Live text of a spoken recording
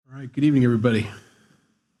All right, good evening, everybody.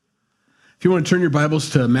 If you want to turn your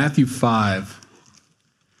Bibles to Matthew 5,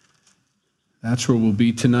 that's where we'll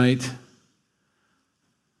be tonight.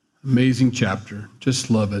 Amazing chapter.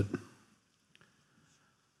 Just love it.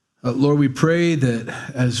 Lord, we pray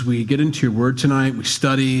that as we get into your word tonight, we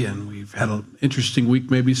study, and we've had an interesting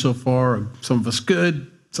week maybe so far. Some of us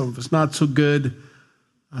good, some of us not so good.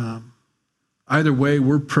 Either way,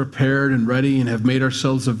 we're prepared and ready and have made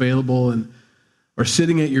ourselves available and are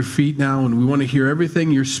sitting at your feet now, and we want to hear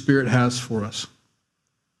everything your Spirit has for us.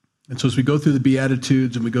 And so as we go through the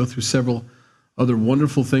Beatitudes and we go through several other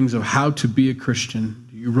wonderful things of how to be a Christian,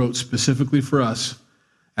 you wrote specifically for us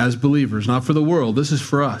as believers, not for the world. This is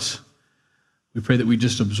for us. We pray that we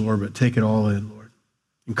just absorb it, take it all in, Lord.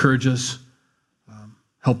 Encourage us,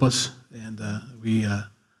 help us, and we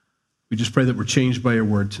just pray that we're changed by your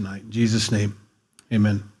word tonight. In Jesus' name,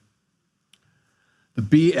 amen. The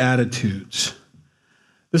Beatitudes.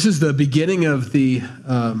 This is the beginning of the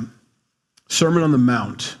Sermon on the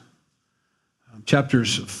Mount.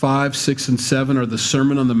 Chapters 5, 6, and 7 are the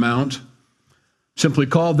Sermon on the Mount. Simply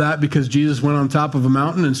called that because Jesus went on top of a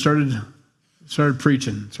mountain and started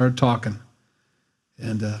preaching, started talking.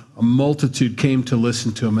 And a multitude came to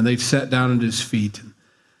listen to him, and they sat down at his feet.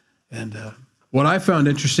 And what I found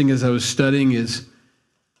interesting as I was studying is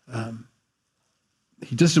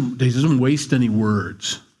he doesn't waste any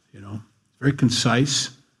words, very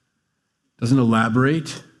concise. Doesn't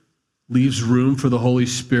elaborate, leaves room for the Holy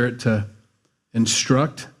Spirit to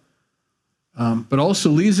instruct, but also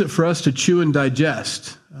leaves it for us to chew and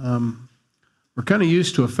digest. We're kind of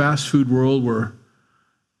used to a fast food world. We're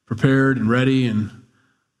prepared and ready, and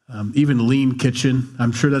even lean kitchen.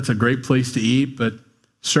 I'm sure that's a great place to eat, but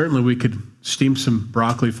certainly we could steam some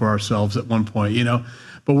broccoli for ourselves at one point,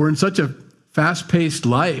 But we're in such a fast-paced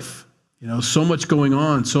life, so much going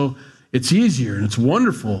on, so it's easier and it's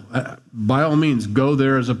wonderful. By all means, go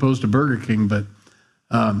there as opposed to Burger King, but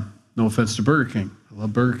no offense to Burger King. I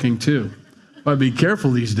love Burger King too. But be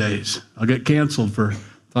careful these days. I'll get canceled for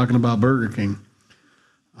talking about Burger King.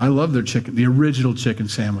 I love their chicken, the original chicken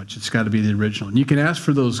sandwich. It's got to be the original. And you can ask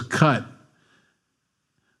for those cut.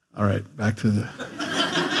 All right, back to the...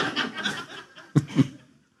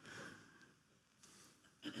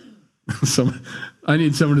 I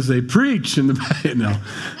need someone to say, preach in the back. No.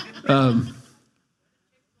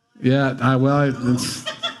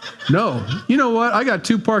 No. You know what? I got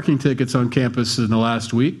 2 parking tickets on campus in the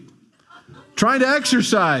last week. Trying to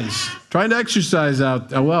exercise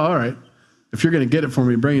out. Well, all right. If you're going to get it for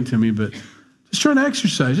me, bring it to me. But just trying to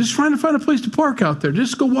exercise. Just trying to find a place to park out there.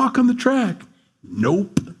 Just go walk on the track.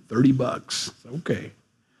 Nope. $30. Okay.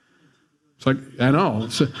 It's like, I know.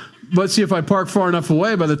 But see, if I park far enough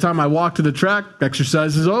away, by the time I walk to the track,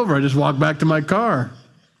 exercise is over. I just walk back to my car.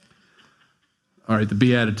 All right, the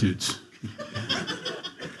Beatitudes.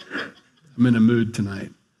 I'm in a mood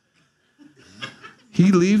tonight.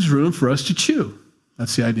 He leaves room for us to chew.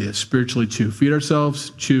 That's the idea, spiritually chew. Feed ourselves,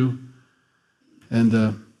 chew.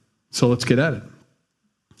 And so let's get at it.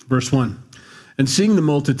 Verse 1. And seeing the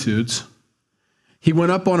multitudes, he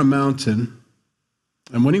went up on a mountain,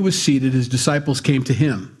 and when he was seated, his disciples came to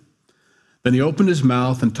him. Then he opened his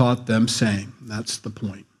mouth and taught them, saying, that's the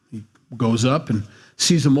point. He goes up and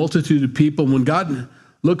sees a multitude of people. When God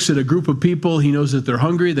looks at a group of people, he knows that they're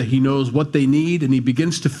hungry, that he knows what they need, and he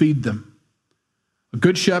begins to feed them. A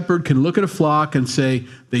good shepherd can look at a flock and say,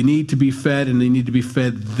 they need to be fed, and they need to be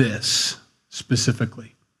fed this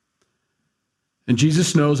specifically. And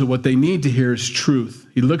Jesus knows that what they need to hear is truth.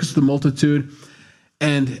 He looks at the multitude,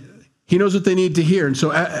 and he knows what they need to hear. And so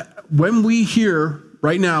when we hear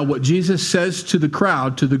right now what Jesus says to the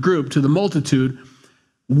crowd, to the group, to the multitude,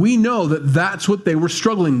 we know that that's what they were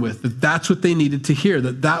struggling with, that that's what they needed to hear,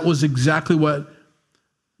 that that was exactly what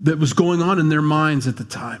that was going on in their minds at the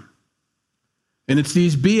time. And it's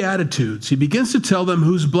these Beatitudes. He begins to tell them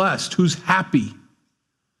who's blessed, who's happy.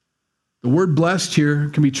 The word blessed here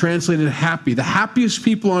can be translated happy. The happiest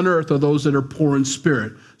people on earth are those that are poor in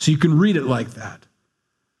spirit. So you can read it like that.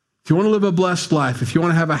 If you want to live a blessed life, if you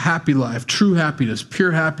want to have a happy life, true happiness,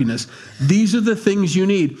 pure happiness, these are the things you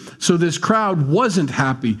need. So this crowd wasn't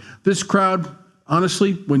happy. This crowd,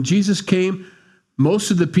 honestly, when Jesus came,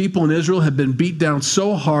 most of the people in Israel had been beat down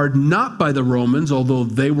so hard, not by the Romans, although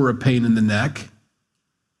they were a pain in the neck.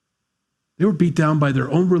 They were beat down by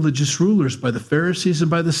their own religious rulers, by the Pharisees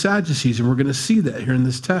and by the Sadducees, and we're going to see that here in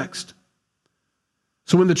this text.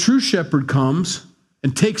 So when the true shepherd comes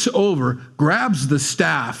and takes over, grabs the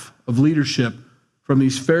staff of leadership from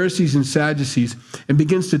these Pharisees and Sadducees and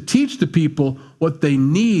begins to teach the people what they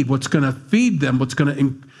need, what's going to feed them,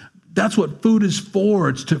 that's what food is for.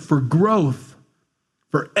 It's for growth.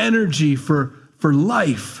 for energy, for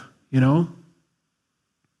life,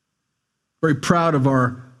 Very proud of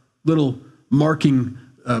our little marking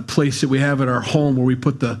place that we have at our home where we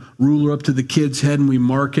put the ruler up to the kid's head and we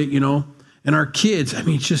mark it, And our kids,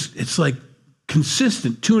 it's like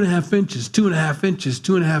consistent, 2.5 inches, 2.5 inches,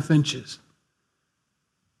 2.5 inches.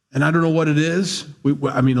 And I don't know what it is. A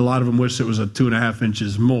lot of them wish it was 2.5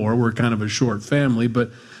 inches more. We're kind of a short family,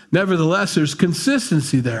 but nevertheless, there's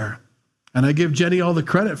consistency there. And I give Jenny all the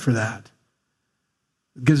credit for that.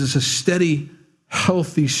 It gives us a steady,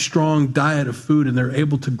 healthy, strong diet of food, and they're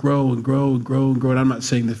able to grow and grow and grow and grow. And I'm not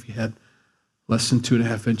saying that if you had less than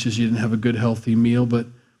 2.5 inches, you didn't have a good, healthy meal, but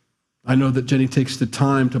I know that Jenny takes the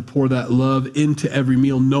time to pour that love into every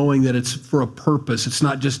meal, knowing that it's for a purpose. It's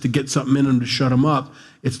not just to get something in them to shut them up.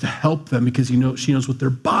 It's to help them because she knows what their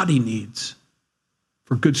body needs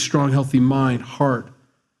for good, strong, healthy mind, heart,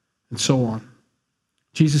 and so on.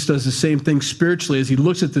 Jesus does the same thing spiritually as he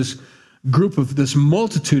looks at this group of this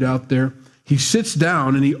multitude out there. He sits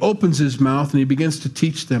down and he opens his mouth and he begins to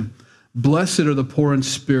teach them. Blessed are the poor in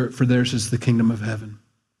spirit, for theirs is the kingdom of heaven.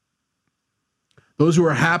 Those who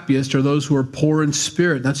are happiest are those who are poor in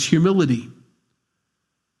spirit. That's humility.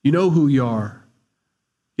 You know who you are.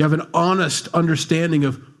 You have an honest understanding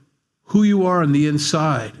of who you are on the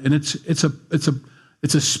inside. And it's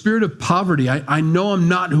a spirit of poverty. I know I'm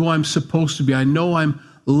not who I'm supposed to be. I know I'm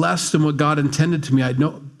less than what God intended to me.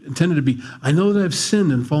 Intended to be. I know that I've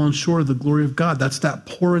sinned and fallen short of the glory of God. That's that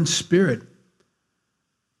poor in spirit.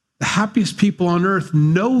 The happiest people on earth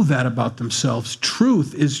know that about themselves.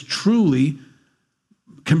 Truth is truly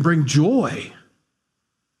can bring joy.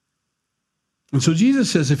 And so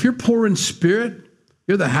Jesus says, if you're poor in spirit,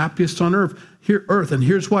 you're the happiest on earth. And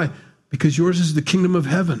here's why. Because yours is the kingdom of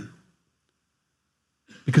heaven.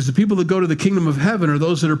 Because the people that go to the kingdom of heaven are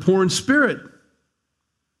those that are poor in spirit.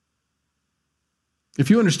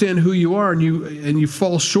 If you understand who you are and you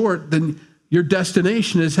fall short, then your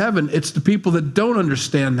destination is heaven. It's the people that don't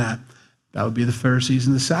understand that. That would be the Pharisees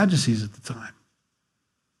and the Sadducees at the time.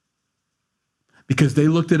 Because they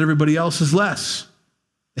looked at everybody else as less.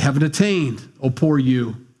 They haven't attained. Oh, poor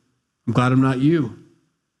you. I'm glad I'm not you.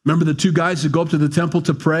 Remember the two guys that go up to the temple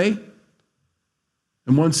to pray?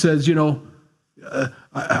 And one says,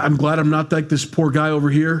 I'm glad I'm not like this poor guy over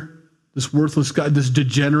here, this worthless guy, this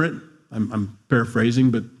degenerate. I'm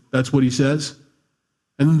paraphrasing, but that's what he says.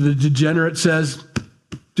 And then the degenerate says,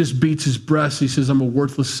 just beats his breast. He says, I'm a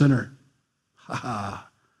worthless sinner. Ha ha.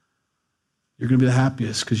 You're going to be the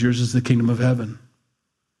happiest because yours is the kingdom of heaven.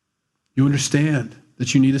 You understand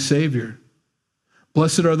that you need a Savior.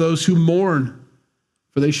 Blessed are those who mourn,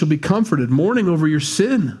 for they shall be comforted. Mourning over your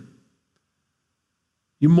sin.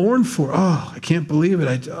 You mourn for, I can't believe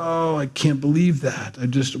it. I can't believe that. I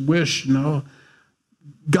just wish,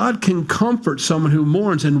 God can comfort someone who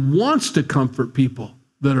mourns and wants to comfort people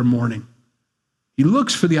that are mourning. He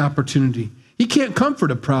looks for the opportunity. He can't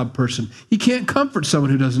comfort a proud person. He can't comfort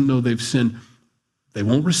someone who doesn't know they've sinned. They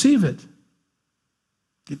won't receive it.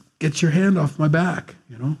 Get your hand off my back,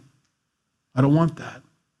 I don't want that.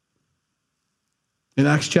 In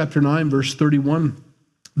Acts chapter 9, verse 31,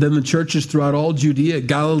 then the churches throughout all Judea,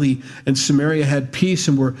 Galilee, and Samaria had peace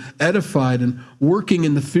and were edified and working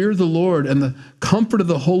in the fear of the Lord and the comfort of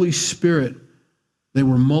the Holy Spirit. They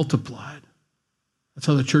were multiplied. That's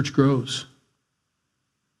how the church grows.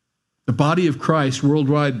 The body of Christ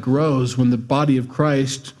worldwide grows when the body of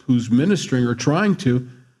Christ, who's ministering or trying to,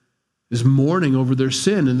 is mourning over their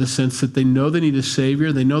sin in the sense that they know they need a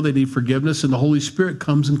Savior, they know they need forgiveness, and the Holy Spirit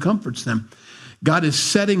comes and comforts them. God is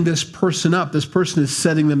setting this person up. This person is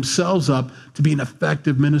setting themselves up to be an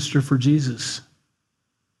effective minister for Jesus.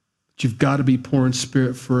 But you've got to be poor in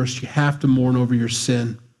spirit first. You have to mourn over your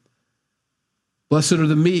sin. Blessed are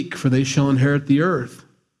the meek, for they shall inherit the earth.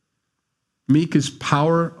 Meek is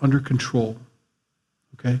power under control.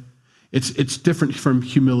 Okay? It's different from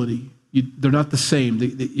humility. They're not the same.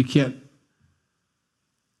 You can't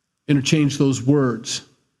interchange those words.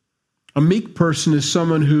 A meek person is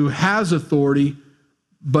someone who has authority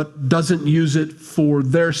but doesn't use it for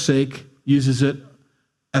their sake, uses it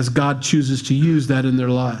as God chooses to use that in their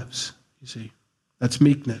lives. You see, that's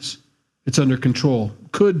meekness. It's under control.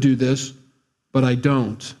 Could do this, but I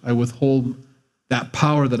don't. I withhold that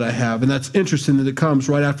power that I have. And that's interesting that it comes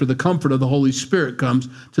right after the comfort of the Holy Spirit comes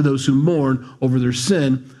to those who mourn over their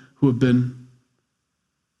sin, who have been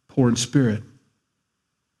poor in spirit.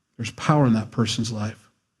 There's power in that person's life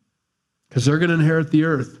because they're going to inherit the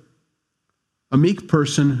earth. A meek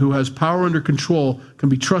person who has power under control can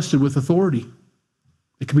be trusted with authority.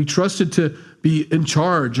 It can be trusted to be in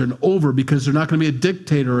charge and over because they're not going to be a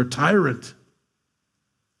dictator or a tyrant.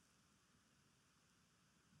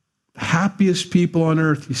 happiest people on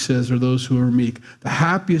earth, he says, are those who are meek. The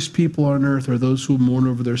happiest people on earth are those who mourn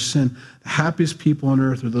over their sin. The happiest people on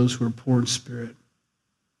earth are those who are poor in spirit.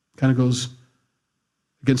 Kind of goes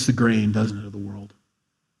against the grain, doesn't it, of the world?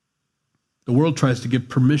 The world tries to give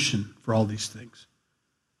permission for all these things.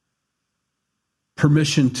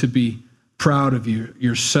 Permission to be proud of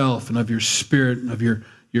yourself and of your spirit and of your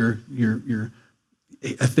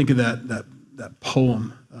I think of that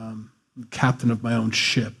poem, Captain of My Own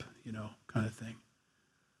Ship, kind of thing.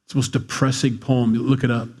 It's the most depressing poem. You look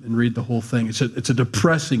it up and read the whole thing. It's a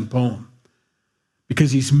depressing poem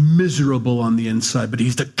because he's miserable on the inside, but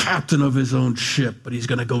he's the captain of his own ship, but he's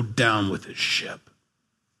going to go down with his ship.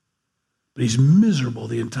 But he's miserable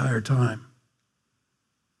the entire time.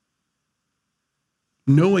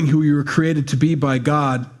 Knowing who you were created to be by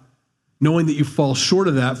God, knowing that you fall short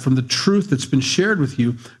of that from the truth that's been shared with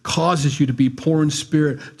you, causes you to be poor in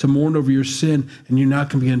spirit, to mourn over your sin, and you're not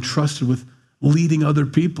going to be entrusted with leading other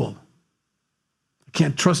people. I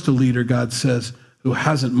can't trust a leader, God says, who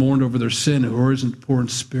hasn't mourned over their sin or isn't poor in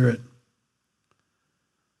spirit.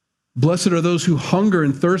 Blessed are those who hunger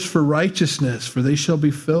and thirst for righteousness, for they shall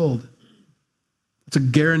be filled. It's a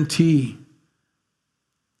guarantee.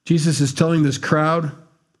 Jesus is telling this crowd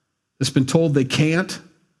that's been told they can't,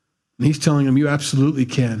 and he's telling them, you absolutely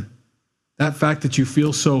can. That fact that you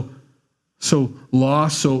feel so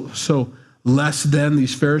lost, so less than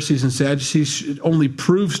these Pharisees and Sadducees, it only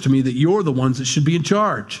proves to me that you're the ones that should be in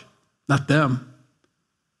charge, not them.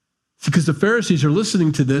 Because the Pharisees are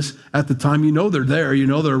listening to this at the time. They're there.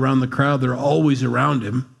 They're around the crowd. They're always around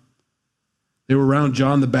him. They were around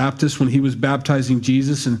John the Baptist when he was baptizing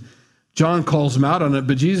Jesus, and John calls him out on it,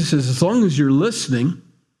 but Jesus says, as long as you're listening,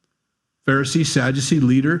 Pharisee, Sadducee,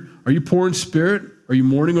 leader, are you poor in spirit? Are you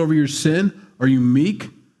mourning over your sin? Are you meek?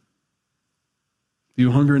 Do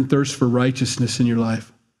you hunger and thirst for righteousness in your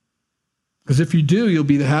life? Because if you do, you'll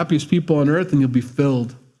be the happiest people on earth and you'll be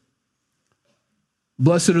filled.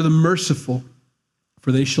 Blessed are the merciful,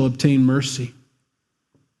 for they shall obtain mercy.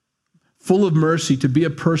 Full of mercy, to be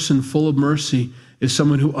a person full of mercy is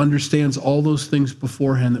someone who understands all those things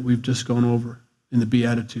beforehand that we've just gone over in the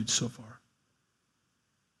Beatitudes so far.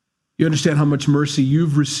 You understand how much mercy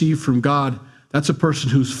you've received from God. That's a person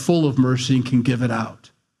who's full of mercy and can give it out.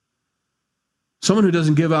 Someone who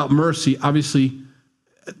doesn't give out mercy, obviously,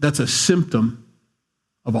 that's a symptom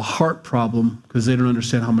of a heart problem because they don't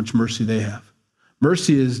understand how much mercy they have.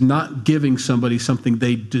 Mercy is not giving somebody something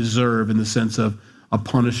they deserve in the sense of a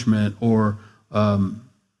punishment or some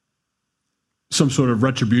sort of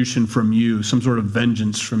retribution from you, some sort of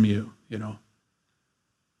vengeance from you,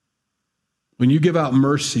 When you give out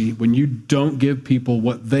mercy, when you don't give people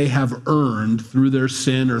what they have earned through their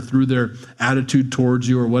sin or through their attitude towards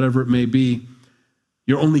you or whatever it may be,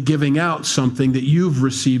 you're only giving out something that you've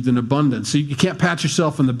received in abundance. So you can't pat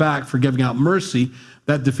yourself on the back for giving out mercy.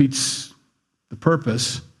 That defeats the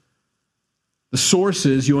purpose. The source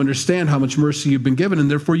is you understand how much mercy you've been given, and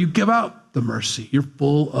therefore you give out the mercy. You're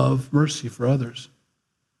full of mercy for others.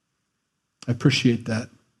 I appreciate that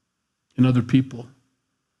in other people.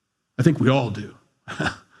 I think we all do.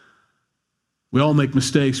 We all make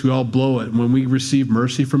mistakes. We all blow it. And when we receive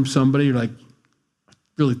mercy from somebody, you're like, I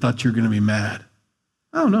really thought you were going to be mad.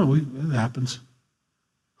 Oh, no, it happens.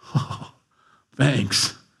 Oh,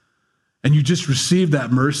 thanks. And you just received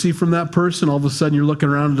that mercy from that person. All of a sudden, you're looking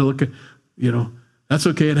around to look at, that's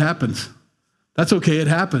okay, it happens. That's okay, it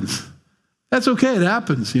happens. That's okay, it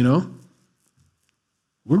happens,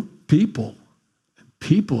 We're people.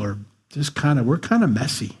 People are just we're kind of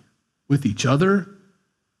messy with each other,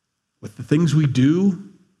 with the things we do.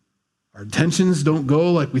 Our intentions don't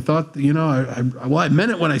go like we thought, I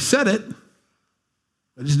meant it when I said it.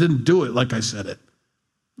 I just didn't do it like I said it.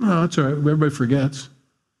 No, that's all right. Everybody forgets.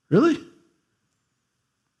 Really?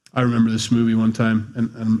 I remember this movie one time,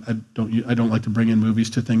 and I don't like to bring in movies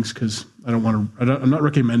to things because I'm not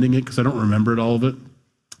recommending it because I don't remember all of it.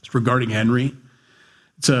 It's regarding Henry.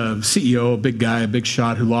 It's a CEO, a big guy, a big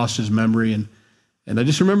shot who lost his memory, and I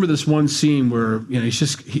just remember this one scene where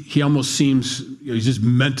he almost seems he's just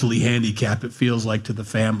mentally handicapped. It feels like to the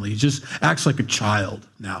family. He just acts like a child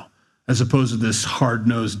now, as opposed to this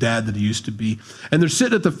hard-nosed dad that he used to be. And they're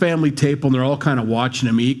sitting at the family table, and they're all kind of watching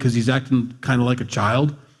him eat because he's acting kind of like a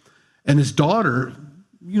child. And his daughter,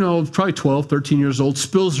 probably 12, 13 years old,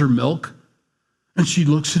 spills her milk. And she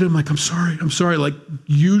looks at him like, I'm sorry. Like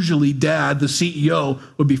usually dad, the CEO,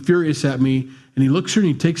 would be furious at me. And he looks at her and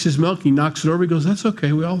he takes his milk and he knocks it over. He goes, that's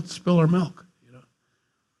okay. We all spill our milk.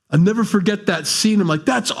 I'll never forget that scene. I'm like,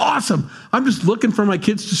 that's awesome. I'm just looking for my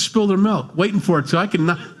kids to spill their milk, waiting for it so I can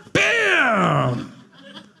bam!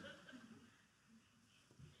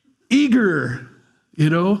 eager,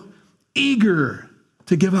 eager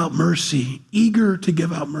to give out mercy, eager to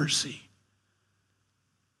give out mercy.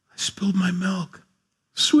 I spilled my milk.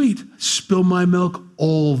 Sweet. I spill my milk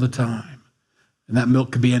all the time. And that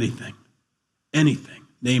milk could be anything,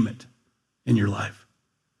 name it, in your life.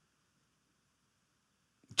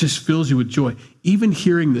 It just fills you with joy. Even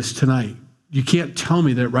hearing this tonight, you can't tell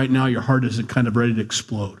me that right now your heart isn't kind of ready to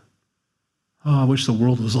explode. Oh, I wish the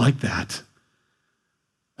world was like that.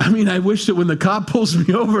 I mean, I wish that when the cop pulls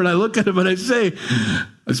me over and I look at him and I say,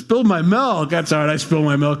 I spilled my milk. That's all right, I spill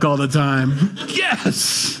my milk all the time.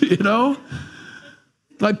 Yes,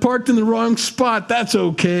 I parked in the wrong spot. That's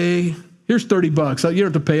okay. Here's $30. You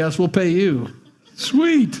don't have to pay us. We'll pay you.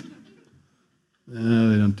 Sweet. No,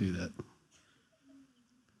 they don't do that.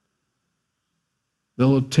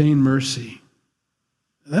 They'll obtain mercy.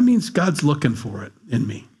 That means God's looking for it in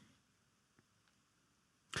me.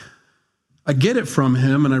 I get it from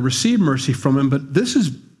him and I receive mercy from him, but this is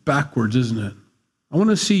backwards, isn't it? I want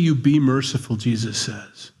to see you be merciful, Jesus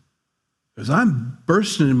says. Because I'm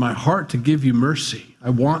bursting in my heart to give you mercy. I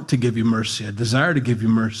want to give you mercy. I desire to give you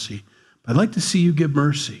mercy. But I'd like to see you give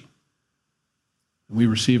mercy. And we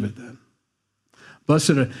receive it then.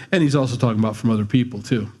 Blessed are, and he's also talking about from other people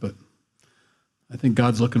too, but I think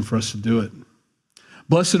God's looking for us to do it.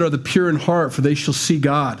 Blessed are the pure in heart, for they shall see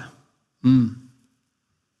God.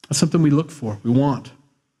 That's something we look for, we want.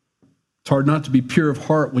 It's hard not to be pure of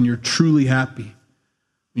heart when you're truly happy.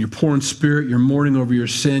 When you're poor in spirit, you're mourning over your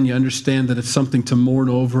sin, you understand that it's something to mourn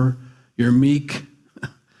over. You're meek.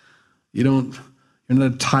 You're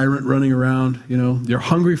not a tyrant running around, You're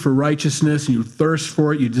hungry for righteousness and you thirst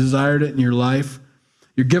for it, you desired it in your life.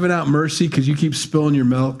 You're giving out mercy because you keep spilling your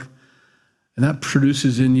milk. And that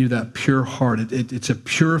produces in you that pure heart. It's a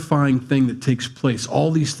purifying thing that takes place.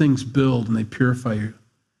 All these things build and they purify you.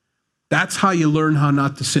 That's how you learn how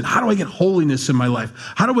not to sin. How do I get holiness in my life?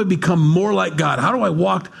 How do I become more like God? How do I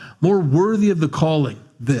walk more worthy of the calling?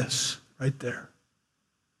 This, right there.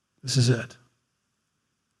 This is it.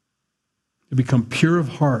 You become pure of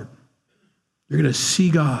heart. You're going to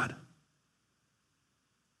see God. I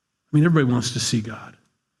mean, everybody wants to see God.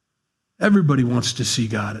 Everybody wants to see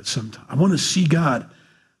God at some time. I want to see God.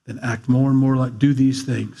 Then act more and more like, do these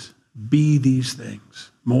things. Be these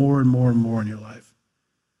things. More and more and more in your life.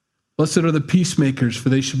 Blessed are the peacemakers, for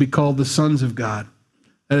they shall be called the sons of God.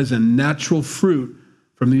 That is a natural fruit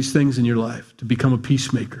from these things in your life, to become a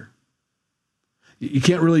peacemaker. You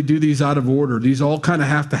can't really do these out of order. These all kind of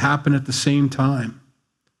have to happen at the same time.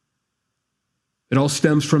 It all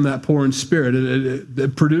stems from that poor in spirit.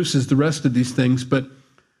 It produces the rest of these things, but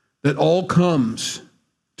that all comes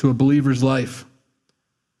to a believer's life.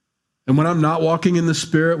 And when I'm not walking in the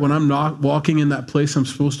Spirit, when I'm not walking in that place I'm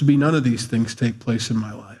supposed to be, none of these things take place in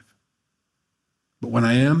my life. But when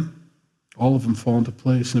I am, all of them fall into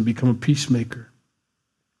place and I become a peacemaker.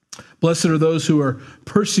 Blessed are those who are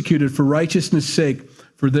persecuted for righteousness' sake,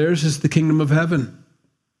 for theirs is the kingdom of heaven.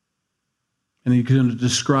 And he's going to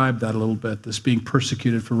describe that a little bit, this being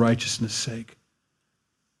persecuted for righteousness' sake.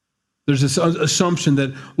 There's this assumption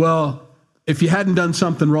that, well, if you hadn't done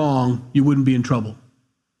something wrong, you wouldn't be in trouble.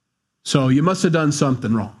 So you must have done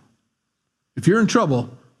something wrong. If you're in trouble,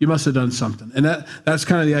 you must have done something. And that's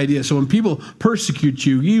kind of the idea. So when people persecute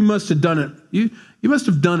you, you must have done it. You must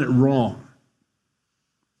have done it wrong.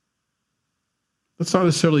 That's not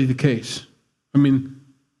necessarily the case. I mean,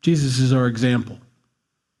 Jesus is our example.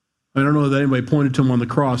 I don't know that anybody pointed to him on the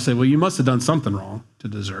cross and said, well, you must have done something wrong to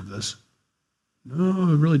deserve this.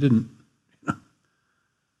 No, it really didn't.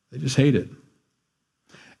 They just hate it.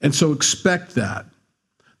 And so expect that.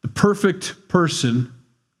 The perfect person,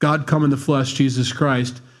 God come in the flesh, Jesus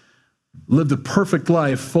Christ, lived a perfect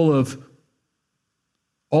life full of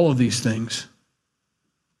all of these things.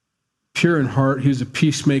 Pure in heart, he was a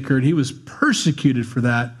peacemaker, and he was persecuted for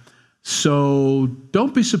that. So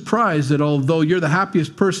don't be surprised that although you're the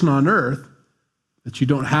happiest person on earth, that you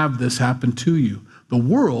don't have this happen to you. The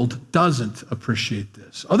world doesn't appreciate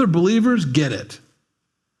this. Other believers get it.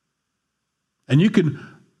 And you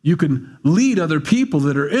can lead other people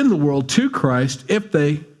that are in the world to Christ if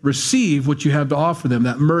they receive what you have to offer them,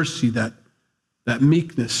 that mercy, that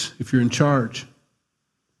meekness, if you're in charge.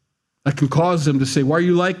 That can cause them to say, why are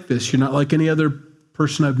you like this? You're not like any other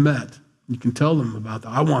person I've met. You can tell them about that.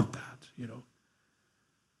 I want that,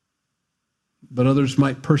 But others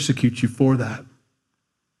might persecute you for that.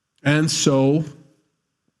 And so,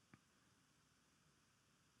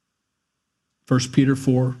 1 Peter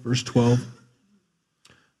 4, verse 12.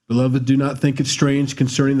 Beloved, do not think it strange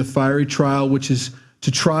concerning the fiery trial which is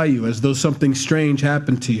to try you, as though something strange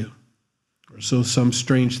happened to you, or so some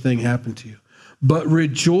strange thing happened to you. but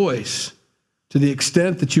rejoice to the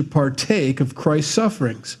extent that you partake of Christ's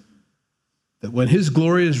sufferings, that when his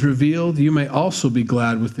glory is revealed, you may also be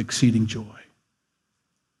glad with exceeding joy.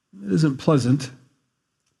 It isn't pleasant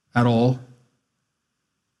at all,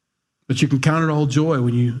 but you can count it all joy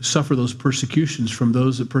when you suffer those persecutions from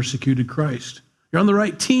those that persecuted Christ. You're on the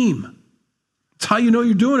right team. It's how you know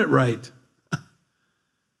you're doing it right.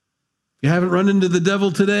 You haven't run into the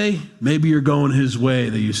devil today? Maybe you're going his way,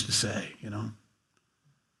 they used to say,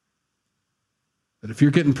 But if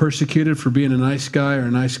you're getting persecuted for being a nice guy or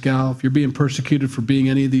a nice gal, if you're being persecuted for being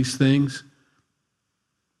any of these things,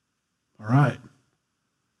 all right.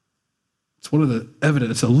 It's one of the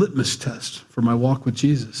evidence, it's a litmus test for my walk with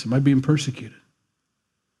Jesus. Am I being persecuted?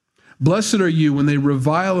 Blessed are you when they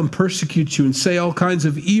revile and persecute you and say all kinds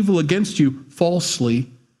of evil against you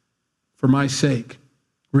falsely for my sake.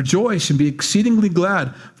 Rejoice and be exceedingly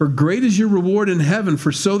glad, for great is your reward in heaven,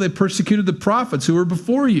 for so they persecuted the prophets who were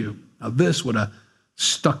before you. Now this would have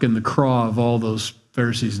stuck in the craw of all those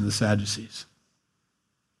Pharisees and the Sadducees.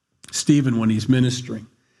 Stephen, when he's ministering,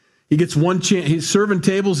 he gets one chance. He's serving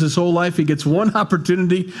tables his whole life. He gets one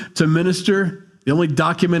opportunity to minister. The only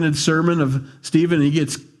documented sermon of Stephen, he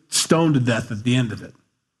gets stoned to death at the end of it.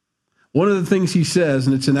 One of the things he says,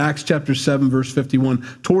 and it's in Acts chapter 7, verse 51,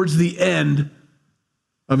 towards the end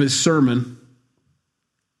of his sermon,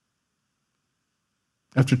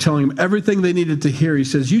 after telling them everything they needed to hear, he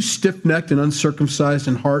says, you stiff-necked and uncircumcised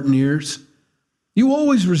in heart and ears, you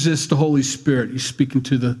always resist the Holy Spirit. He's speaking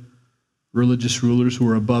to the religious rulers who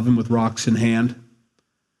were above him with rocks in hand.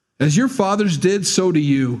 As your fathers did, so do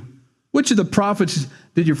you. Which of the prophets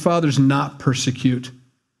did your fathers not persecute?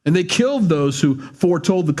 And they killed those who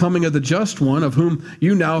foretold the coming of the just one, of whom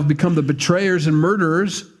you now have become the betrayers and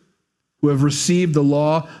murderers, who have received the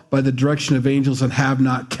law by the direction of angels and have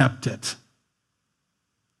not kept it.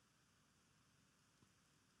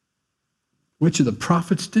 Which of the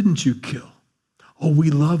prophets didn't you kill? Oh,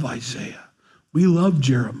 we love Isaiah. We love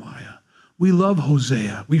Jeremiah. We love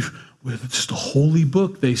Hosea. It's the holy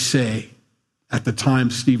book, they say. At the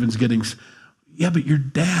time, Stephen's getting, yeah, but your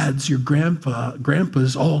dads, your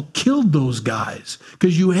grandpas all killed those guys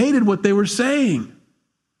because you hated what they were saying.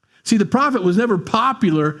 See, the prophet was never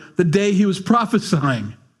popular the day he was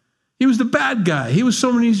prophesying. He was the bad guy. He was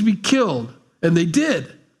someone who needs to be killed, and they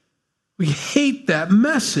did. We hate that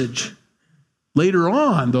message. Later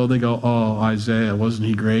on, though, they go, oh, Isaiah, wasn't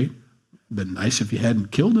he great? It'd been nice if you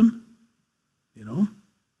hadn't killed him.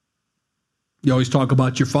 You always talk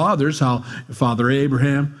about your fathers, how Father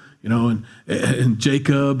Abraham, and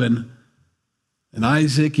Jacob and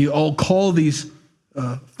Isaac, you all call these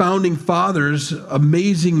founding fathers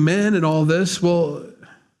amazing men and all this. Well,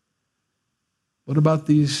 what about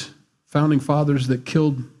these founding fathers that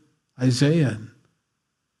killed Isaiah and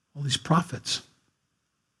all these prophets?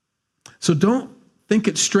 So don't think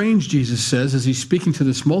it's strange, Jesus says, as he's speaking to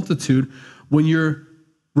this multitude, when you're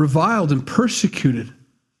reviled and persecuted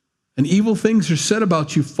and evil things are said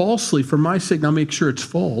about you falsely for my sake. Now make sure it's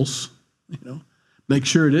false, make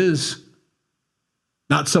sure it is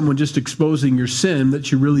not someone just exposing your sin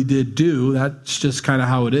that you really did do. That's just kind of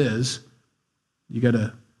how it is. You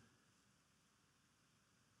gotta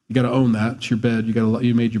own that. It's your bed.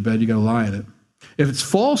 You made your bed. You gotta lie in it. If it's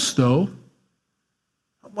false, though,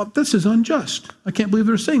 well, this is unjust. I can't believe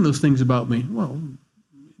they're saying those things about me. Well,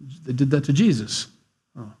 they did that to Jesus.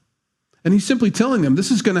 Oh. And he's simply telling them,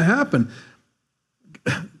 this is going to happen.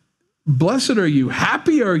 Blessed are you,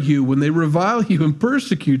 happy are you when they revile you and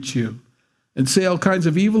persecute you and say all kinds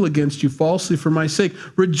of evil against you falsely for my sake.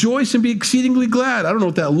 Rejoice and be exceedingly glad. I don't know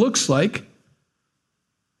what that looks like.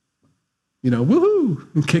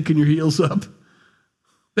 Woohoo, and kicking your heels up.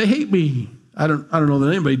 They hate me. I don't know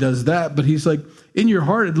that anybody does that, but he's like, in your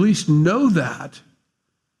heart, at least know that.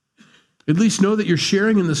 At least know that you're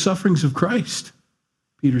sharing in the sufferings of Christ,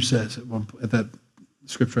 Peter says at that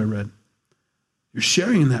scripture I read. You're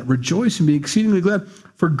sharing in that. Rejoice and be exceedingly glad,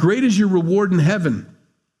 for great is your reward in heaven.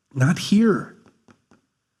 Not here.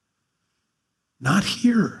 Not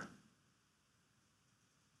here.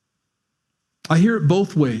 I hear it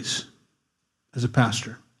both ways as a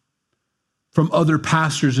pastor. From other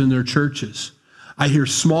pastors in their churches. I hear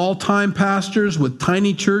small-time pastors with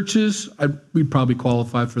tiny churches. We'd probably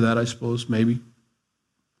qualify for that, I suppose, maybe.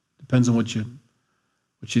 Depends on what you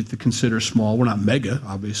consider small. We're not mega,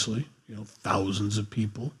 obviously, thousands of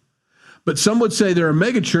people. But some would say they're a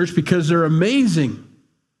mega church because they're amazing.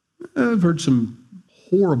 I've heard some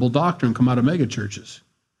horrible doctrine come out of mega churches.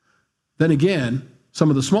 Then again, some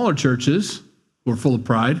of the smaller churches who are full of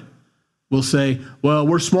pride will say, well,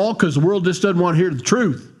 we're small because the world just doesn't want to hear the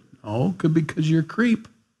truth. Oh, it could be because you're a creep.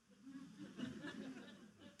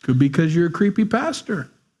 Could be because you're a creepy pastor.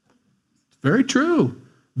 It's very true.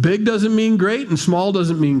 Big doesn't mean great, and small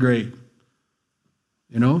doesn't mean great.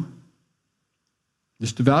 You know?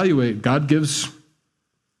 Just evaluate. God gives a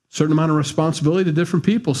certain amount of responsibility to different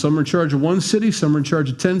people. Some are in charge of one city, some are in charge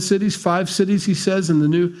of 10 cities, 5 cities, he says in the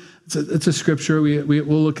new. It's a scripture. We'll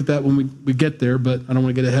look at that when we get there, but I don't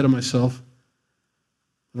want to get ahead of myself.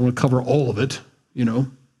 I don't want to cover all of it, you know.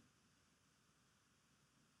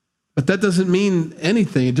 But that doesn't mean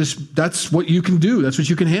anything. That's what you can do. That's what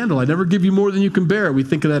you can handle. I never give you more than you can bear. We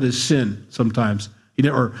think of that as sin sometimes,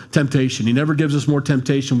 or temptation. He never gives us more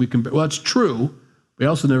temptation we can bear. Well, it's true. But he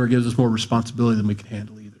also never gives us more responsibility than we can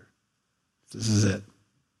handle either. This is it.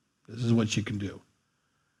 This is what you can do.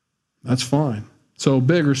 That's fine. So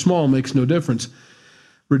big or small makes no difference.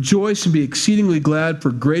 Rejoice and be exceedingly glad, for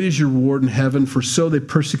great is your reward in heaven, for so they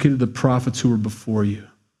persecuted the prophets who were before you.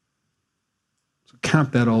 So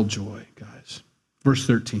count that all joy, guys. Verse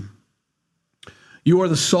 13. You are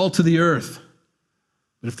the salt of the earth.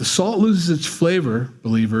 But if the salt loses its flavor,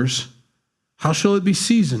 believers, how shall it be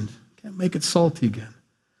seasoned? Can't make it salty again.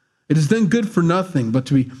 It is then good for nothing but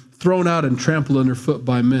to be thrown out and trampled underfoot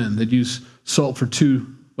by men. They'd use salt for 3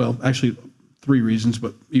 reasons,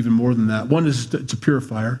 but even more than that. One is it's a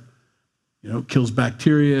purifier. You know, it kills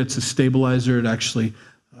bacteria. It's a stabilizer. It actually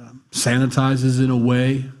sanitizes in a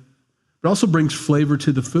way. It also brings flavor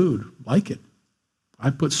to the food. Like it. I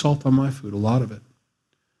put salt on my food, a lot of it.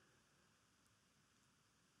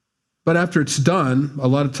 But after it's done, a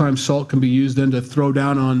lot of times salt can be used then to throw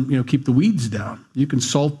down on, keep the weeds down. You can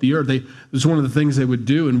salt the earth. It was one of the things they would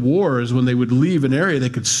do in war is when they would leave an area, they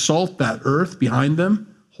could salt that earth behind them.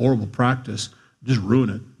 Horrible practice. Just ruin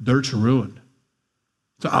it. Dirt's ruined.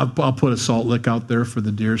 So I'll put a salt lick out there for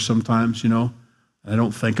the deer sometimes, I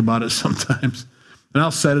don't think about it sometimes. And I'll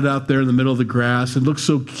set it out there in the middle of the grass. It looks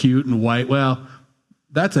so cute and white. Well,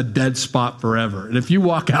 that's a dead spot forever. And if you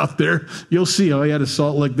walk out there, you'll see, he had a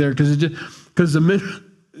salt lick there because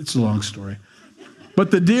it's a long story.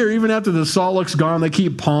 But the deer, even after the salt lick's gone, they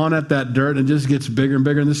keep pawing at that dirt and it just gets bigger and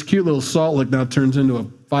bigger. And this cute little salt lick now turns into a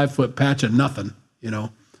 5-foot patch of nothing,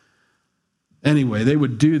 Anyway, they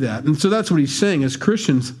would do that. And so that's what he's saying. As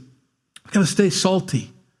Christians, we've got to stay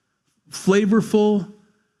salty, flavorful.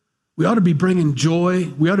 We ought to be bringing joy.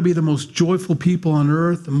 We ought to be the most joyful people on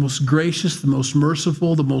earth, the most gracious, the most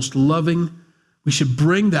merciful, the most loving. We should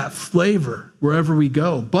bring that flavor wherever we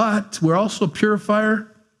go. But we're also a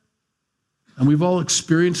purifier, and we've all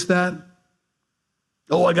experienced that.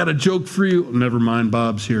 Oh, I got a joke for you. Never mind,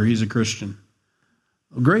 Bob's here. He's a Christian.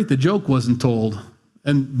 Well, great, the joke wasn't told.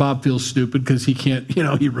 And Bob feels stupid because he can't, he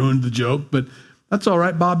ruined the joke. But that's all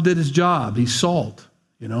right. Bob did his job. He's salt,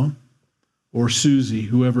 or Susie,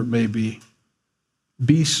 whoever it may be.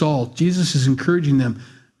 Be salt. Jesus is encouraging them.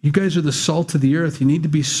 You guys are the salt of the earth. You need to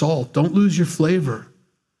be salt. Don't lose your flavor.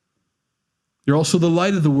 You're also the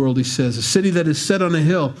light of the world, he says. A city that is set on a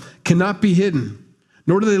hill cannot be hidden.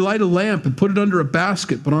 Nor do they light a lamp and put it under a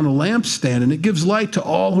basket, but on a lampstand, and it gives light to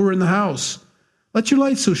all who are in the house. Let your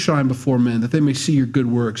light so shine before men that they may see your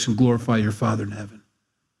good works and glorify your Father in heaven.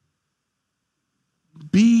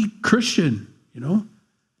 Be Christian,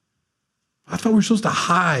 I thought we were supposed to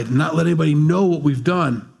hide and not let anybody know what we've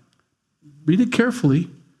done. Read it carefully.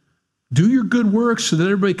 Do your good works so that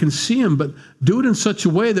everybody can see them, but do it in such a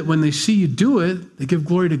way that when they see you do it, they give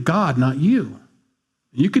glory to God, not you.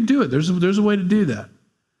 You can do it. There's a way to do that.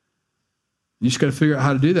 You just got to figure out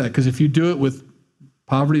how to do that, because if you do it with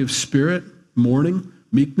poverty of spirit, mourning,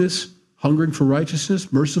 meekness, hungering for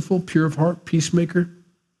righteousness, merciful, pure of heart, peacemaker,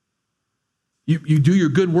 you do your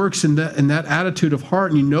good works in that attitude of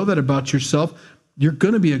heart, and you know that about yourself, you're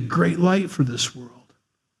going to be a great light for this world.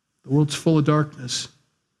 The world's full of darkness.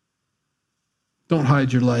 Don't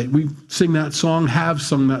hide your light. We sing that song, have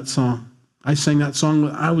sung that song. I sang that song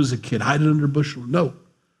when I was a kid. Hide it under a bushel. No.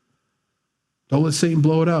 Don't let Satan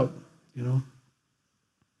blow it out,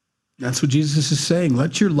 That's what Jesus is saying.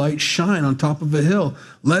 Let your light shine on top of a hill.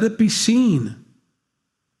 Let it be seen.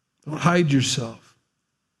 Don't hide yourself.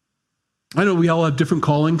 I know we all have different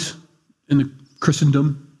callings in the Christian,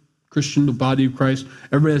 the body of Christ.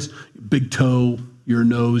 Everybody has big toe, you're a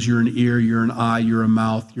nose, you're an ear, you're an eye, you're a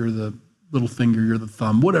mouth, you're the little finger, you're the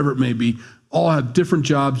thumb, whatever it may be. All have different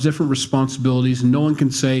jobs, different responsibilities, and no one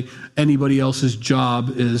can say anybody else's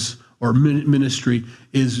job is or ministry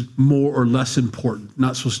is more or less important.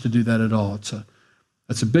 Not supposed to do that at all.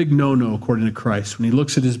 That's a big no-no according to Christ. When he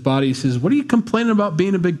looks at his body, he says, what are you complaining about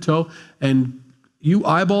being a big toe? And you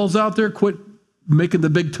eyeballs out there, quit making the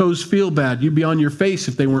big toes feel bad. You'd be on your face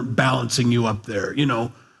if they weren't balancing you up there.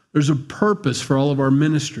 There's a purpose for all of our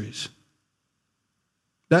ministries.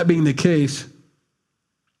 That being the case,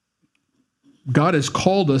 God has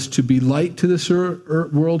called us to be light to this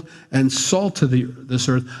world and salt to this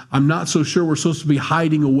earth. I'm not so sure we're supposed to be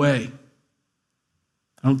hiding away.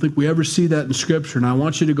 I don't think we ever see that in Scripture. And I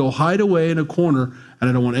want you to go hide away in a corner, and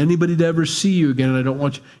I don't want anybody to ever see you again, and I don't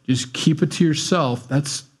want you just keep it to yourself.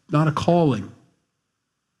 That's not a calling.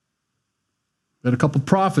 We had a couple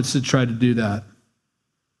prophets that tried to do that.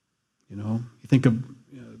 You think of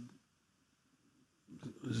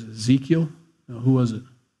was it Ezekiel? No, who was it?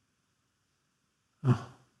 Oh,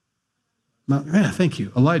 thank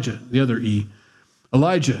you. Elijah, the other E.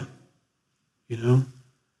 Elijah, it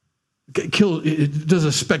does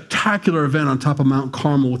a spectacular event on top of Mount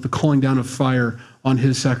Carmel with the calling down of fire on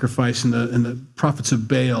his sacrifice and the prophets of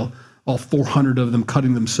Baal, all 400 of them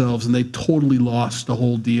cutting themselves, and they totally lost the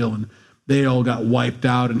whole deal, and they all got wiped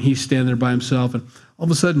out, and he's standing there by himself, and all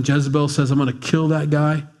of a sudden Jezebel says, I'm going to kill that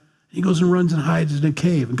guy. And he goes and runs and hides in a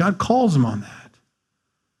cave, and God calls him on that.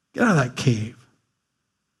 Get out of that cave.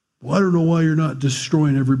 Well, I don't know why you're not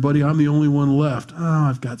destroying everybody. I'm the only one left. Oh,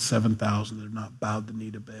 I've got 7,000 that have not bowed the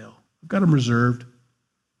knee to Baal. I've got them reserved.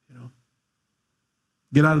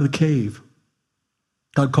 Get out of the cave.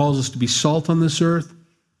 God calls us to be salt on this earth.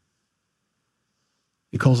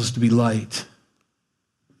 He calls us to be light.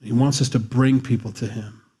 He wants us to bring people to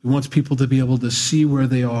him. He wants people to be able to see where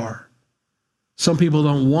they are. Some people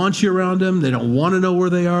don't want you around them. They don't want to know where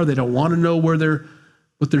they are. They don't want to know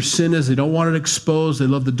what their sin is. They don't want it exposed. They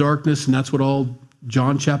love the darkness, and that's what all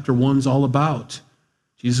John chapter 1 is all about.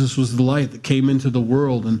 Jesus was the light that came into the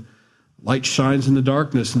world, and light shines in the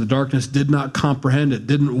darkness, and the darkness did not comprehend it,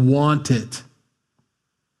 didn't want it,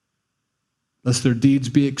 lest their deeds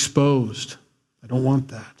be exposed. I don't want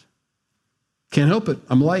that. Can't help it.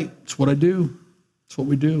 I'm light. It's what I do. It's what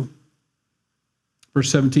we do. Verse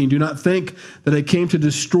 17, do not think that I came to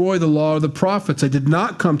destroy the law or the prophets. I did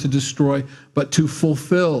not come to destroy, but to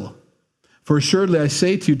fulfill. For assuredly I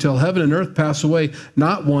say to you, till heaven and earth pass away,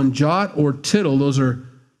 not one jot or tittle, those are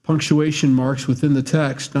punctuation marks within the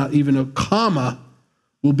text, not even a comma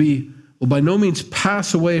will by no means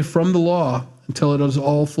pass away from the law until it is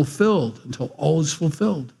all fulfilled, until all is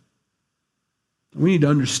fulfilled. We need to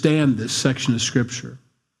understand this section of Scripture.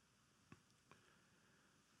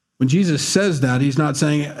 When Jesus says that, he's not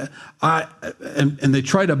saying, and they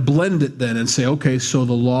try to blend it then and say, okay, so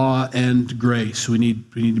the law and grace, we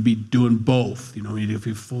need to be doing both. We need to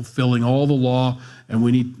be fulfilling all the law, and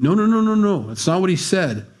we need, no. That's not what he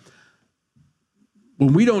said.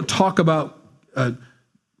 When we don't talk about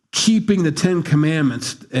keeping the 10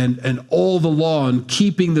 Commandments and all the law and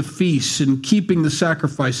keeping the feasts and keeping the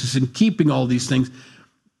sacrifices and keeping all these things,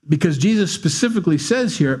 because Jesus specifically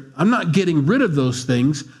says here, I'm not getting rid of those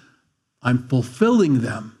things, I'm fulfilling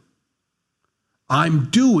them.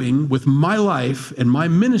 I'm doing with my life and my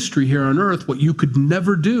ministry here on earth what you could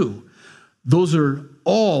never do. Those are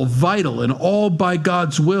all vital and all by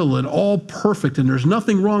God's will and all perfect, and there's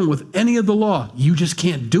nothing wrong with any of the law. You just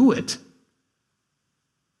can't do it.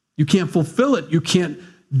 You can't fulfill it. You can't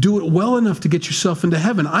do it well enough to get yourself into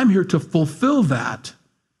heaven. I'm here to fulfill that.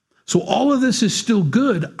 So all of this is still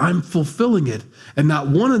good. I'm fulfilling it. And not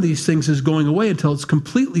one of these things is going away until it's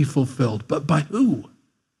completely fulfilled. But by who?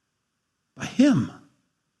 By him.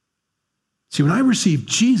 See, when I received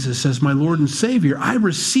Jesus as my Lord and Savior, I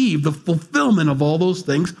received the fulfillment of all those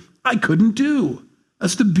things I couldn't do.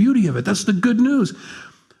 That's the beauty of it. That's the good news.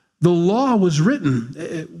 The law was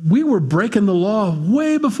written. We were breaking the law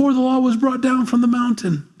way before the law was brought down from the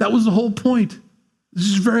mountain. That was the whole point. This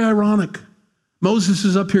is very ironic. Moses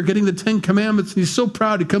is up here getting the 10 Commandments, and he's so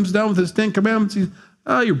proud. He comes down with his 10 Commandments.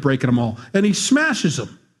 You're breaking them all. And he smashes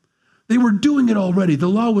them. They were doing it already. The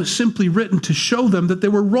law was simply written to show them that they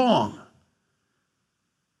were wrong.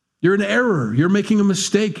 You're in error. You're making a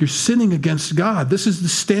mistake. You're sinning against God. This is the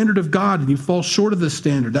standard of God, and you fall short of this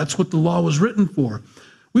standard. That's what the law was written for.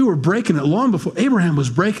 We were breaking it long before, Abraham was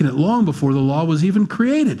breaking it long before the law was even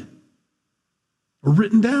created or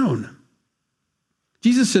written down.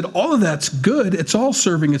 Jesus said, all of that's good. It's all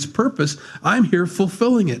serving its purpose. I'm here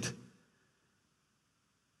fulfilling it.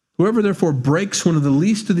 Whoever therefore breaks one of the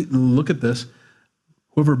least of the, look at this,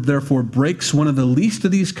 whoever therefore breaks one of the least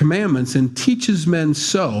of these commandments and teaches men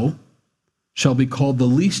so shall be called the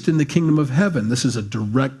least in the kingdom of heaven. This is a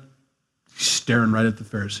direct staring right at the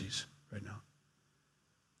Pharisees right now.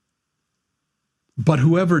 But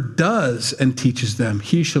whoever does and teaches them,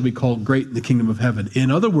 he shall be called great in the kingdom of heaven.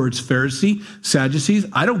 In other words, Pharisee, Sadducees,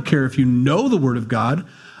 I don't care if you know the word of God.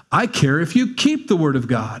 I care if you keep the word of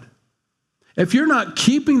God. If you're not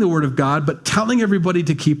keeping the word of God, but telling everybody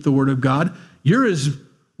to keep the word of God, you're as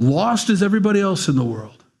lost as everybody else in the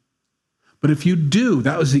world. But if you do,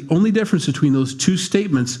 that was the only difference between those two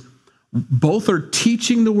statements. Both are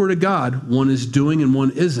teaching the word of God. One is doing and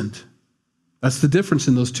one isn't. That's the difference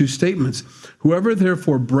in those two statements. Whoever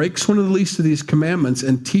therefore breaks one of the least of these commandments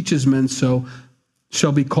and teaches men so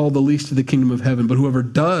shall be called the least of the kingdom of heaven. But whoever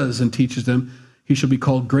does and teaches them, he shall be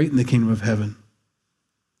called great in the kingdom of heaven.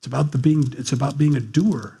 It's about being a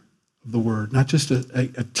doer of the word, not just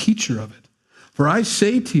a teacher of it. For I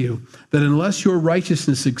say to you that unless your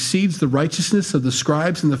righteousness exceeds the righteousness of the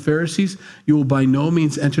scribes and the Pharisees, you will by no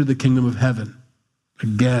means enter the kingdom of heaven.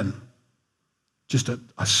 Again, just a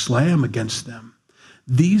slam against them.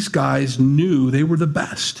 These guys knew they were the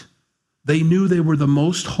best. They knew they were the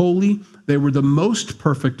most holy. They were the most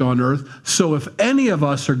perfect on earth. So if any of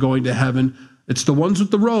us are going to heaven, it's the ones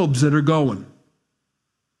with the robes that are going.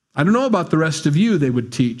 I don't know about the rest of you, they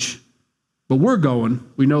would teach. But we're going.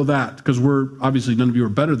 We know that because obviously none of you are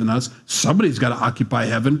better than us. Somebody's got to occupy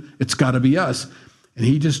heaven. It's got to be us. And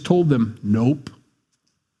he just told them, nope.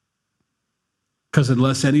 Because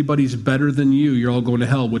unless anybody's better than you, you're all going to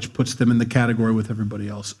hell, which puts them in the category with everybody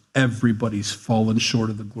else. Everybody's fallen short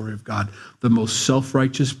of the glory of God. The most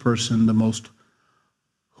self-righteous person,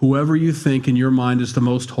 whoever you think in your mind is the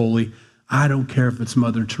most holy. I don't care if it's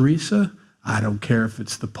Mother Teresa. I don't care if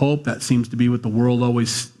it's the Pope. That seems to be what the world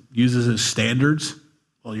always uses as standards.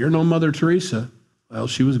 Well, you're no Mother Teresa. Well,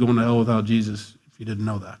 she was going to hell without Jesus, if you didn't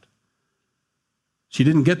know that. She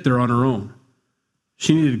didn't get there on her own.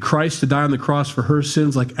 She needed Christ to die on the cross for her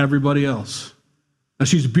sins like everybody else. Now,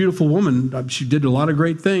 she's a beautiful woman. She did a lot of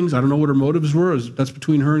great things. I don't know what her motives were. That's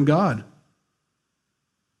between her and God.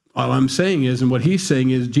 All I'm saying is, and what he's saying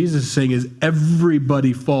is, Jesus is saying is,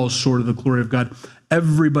 everybody falls short of the glory of God.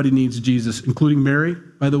 Everybody needs Jesus, including Mary,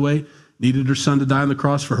 by the way, needed her son to die on the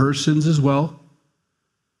cross for her sins as well.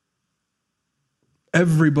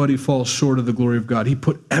 Everybody falls short of the glory of God. He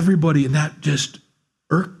put everybody, and that just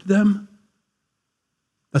irked them.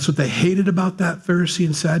 That's what they hated about that Pharisee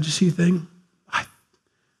and Sadducee thing.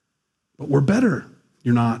 But we're better.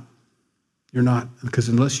 You're not. You're not. Because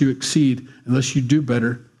unless you exceed, unless you do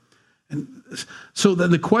better. And so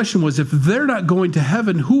then the question was, if they're not going to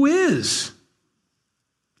heaven, who is?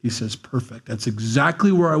 He says, perfect. That's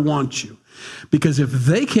exactly where I want you. Because if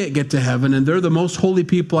they can't get to heaven and they're the most holy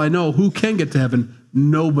people I know, who can get to heaven?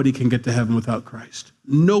 Nobody can get to heaven without Christ.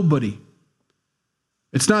 Nobody.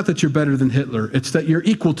 It's not that you're better than Hitler. It's that you're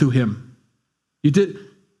equal to him.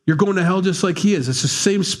 You're going to hell just like he is. It's the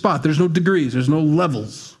same spot. There's no degrees. There's no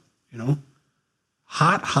levels.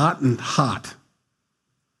 Hot, hot, and hot.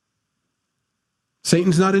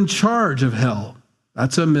 Satan's not in charge of hell.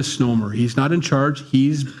 That's a misnomer. He's not in charge.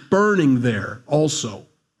 He's burning there also,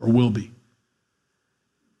 or will be.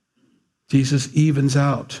 Jesus evens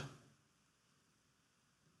out.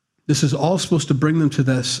 This is all supposed to bring them to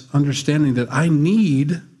this understanding that I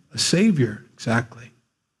need a Savior. Exactly.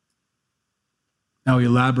 Now he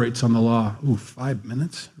elaborates on the law. 5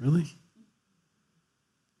 minutes? Really?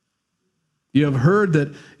 You have heard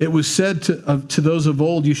that it was said to those of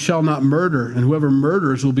old, you shall not murder, and whoever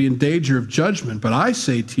murders will be in danger of judgment. But I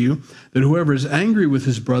say to you that whoever is angry with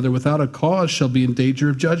his brother without a cause shall be in danger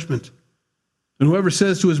of judgment. And whoever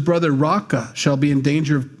says to his brother, Raka, shall be in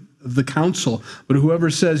danger of the council. But whoever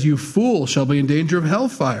says, you fool, shall be in danger of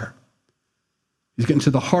hellfire. He's getting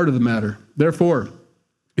to the heart of the matter. Therefore,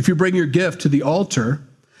 if you bring your gift to the altar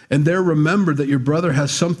and there remember that your brother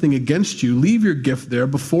has something against you, leave your gift there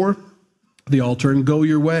before the altar and go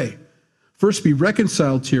your way. First be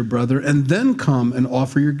reconciled to your brother and then come and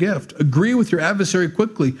offer your gift. Agree with your adversary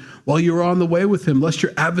quickly while you are on the way with him, lest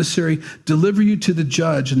your adversary deliver you to the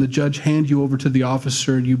judge and the judge hand you over to the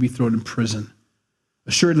officer and you be thrown in prison.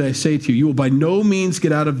 Assuredly, I say to you, you will by no means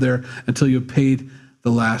get out of there until you have paid the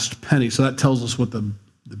last penny. So that tells us what the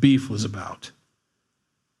beef was about.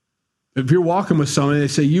 If you're walking with somebody, they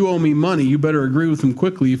say, you owe me money, you better agree with them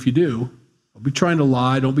quickly if you do. Don't be trying to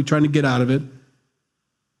lie. Don't be trying to get out of it.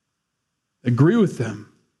 Agree with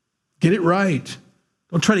them. Get it right.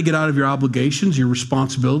 Don't try to get out of your obligations, your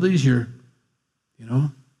responsibilities, your,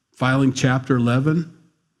 filing Chapter 11.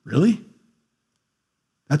 Really?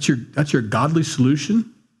 That's your godly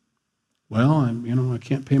solution? Well, I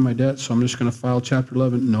can't pay my debt, so I'm just going to file Chapter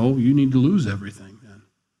 11. No, you need to lose everything then.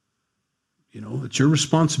 It's your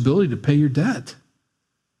responsibility to pay your debt,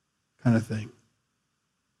 kind of thing.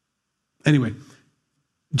 Anyway,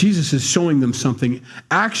 Jesus is showing them something.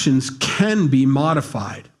 Actions can be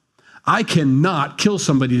modified. I cannot kill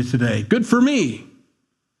somebody today. Good for me.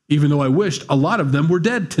 Even though I wished a lot of them were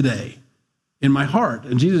dead today in my heart.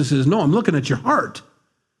 And Jesus says, no, I'm looking at your heart.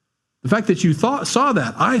 The fact that you saw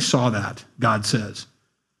that, I saw that, God says.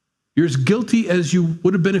 You're as guilty as you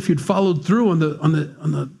would have been if you'd followed through on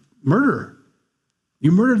the murder.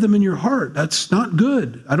 You murdered them in your heart. That's not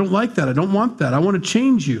good. I don't like that. I don't want that. I want to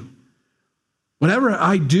change you. Whatever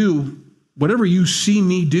I do, whatever you see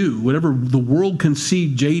me do, whatever the world can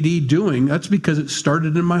see JD doing, that's because it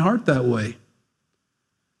started in my heart that way.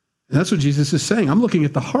 And that's what Jesus is saying. I'm looking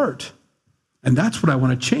at the heart, and that's what I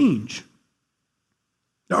want to change.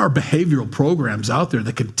 There are behavioral programs out there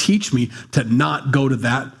that can teach me to not go to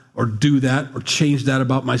that or do that or change that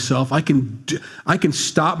about myself. I can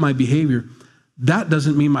stop my behavior. That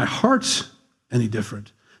doesn't mean my heart's any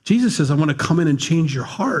different. Jesus says, I want to come in and change your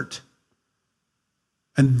heart.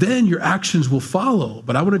 And then your actions will follow.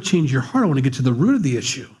 But I want to change your heart. I want to get to the root of the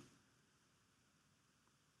issue.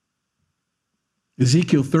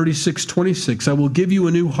 Ezekiel 36:26, I will give you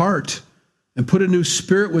a new heart and put a new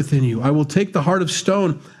spirit within you. I will take the heart of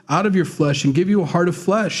stone out of your flesh and give you a heart of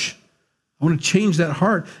flesh. I want to change that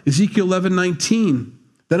heart. Ezekiel 11:19,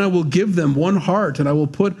 then I will give them one heart and I will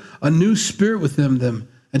put a new spirit within them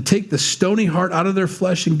and take the stony heart out of their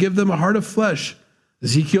flesh and give them a heart of flesh.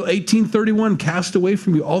 Ezekiel 18:31, cast away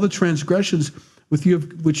from you all the transgressions which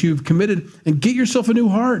you have committed and get yourself a new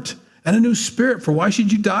heart and a new spirit. For why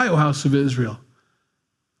should you die, O house of Israel?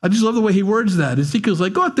 I just love the way he words that. Ezekiel's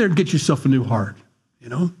like, go out there and get yourself a new heart.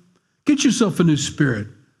 Get yourself a new spirit.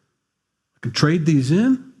 I can trade these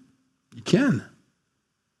in. You can.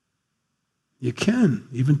 You can.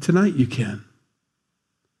 Even tonight you can.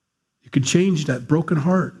 You can change that broken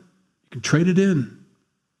heart. You can trade it in.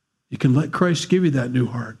 You can let Christ give you that new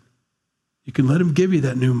heart. You can let him give you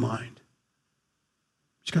that new mind.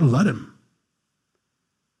 You just got to let him.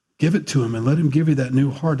 Give it to him and let him give you that new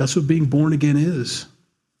heart. That's what being born again is.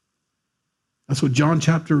 That's what John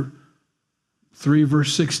chapter 3,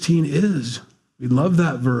 verse 16 is. We love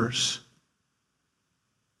that verse.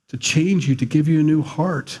 To change you, to give you a new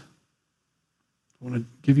heart. I want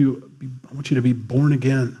you to be born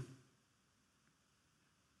again.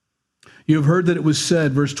 You have heard that it was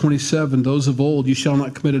said, verse 27, those of old, you shall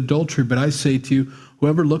not commit adultery, but I say to you,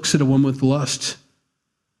 whoever looks at a woman with lust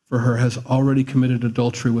for her has already committed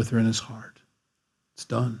adultery with her in his heart. It's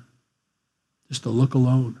done. Just a look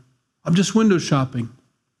alone. I'm just window shopping.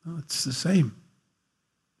 No, it's the same.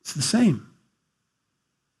 It's the same.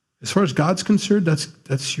 As far as God's concerned,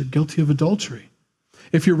 that's you're guilty of adultery.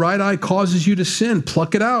 If your right eye causes you to sin,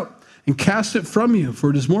 pluck it out and cast it from you, for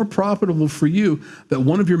it is more profitable for you that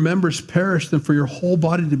one of your members perish than for your whole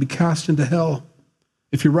body to be cast into hell.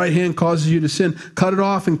 If your right hand causes you to sin, cut it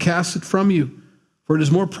off and cast it from you, for it is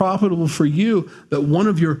more profitable for you that one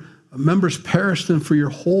of your members perish than for your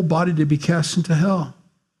whole body to be cast into hell.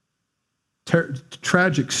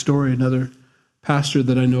 Tragic story. Another pastor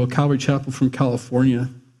that I know, a Calvary Chapel from California,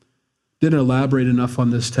 didn't elaborate enough on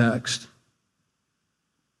this text.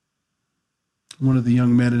 One of the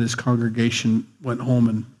young men in his congregation went home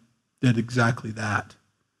and did exactly that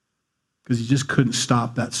because he just couldn't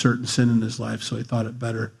stop that certain sin in his life, so he thought it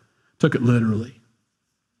better, took it literally.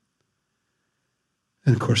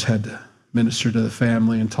 And, of course, had to minister to the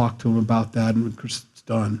family and talk to him about that, and, of course, it's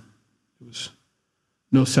done. It was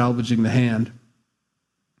no salvaging the hand.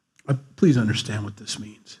 Please understand what this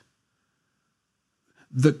means.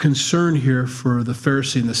 The concern here for the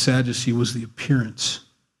Pharisee and the Sadducee was the appearance.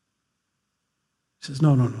 He says,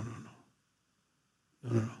 no.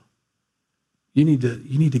 You need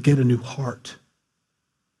to get a new heart.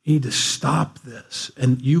 You need to stop this.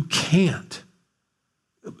 And you can't.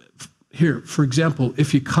 Here, for example,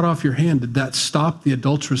 if you cut off your hand, did that stop the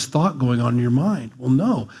adulterous thought going on in your mind? Well,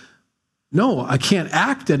 no. No, I can't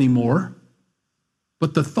act anymore,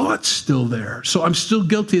 but the thought's still there. So I'm still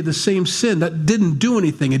guilty of the same sin. That didn't do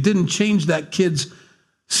anything. It didn't change that kid's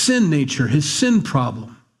sin nature, his sin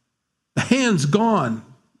problem. The hand's gone,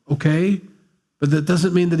 okay? But that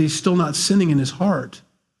doesn't mean that he's still not sinning in his heart.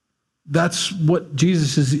 That's what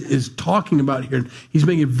Jesus is talking about here. He's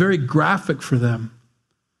making it very graphic for them.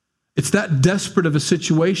 It's that desperate of a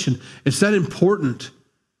situation. It's that important.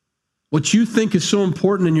 What you think is so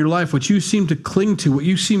important in your life, what you seem to cling to, what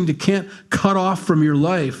you seem to can't cut off from your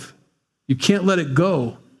life, you can't let it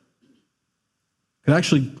go. It can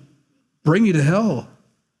actually bring you to hell.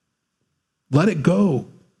 Let it go.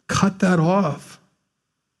 Cut that off.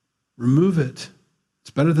 Remove it.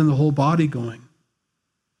 It's better than the whole body going.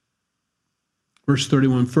 Verse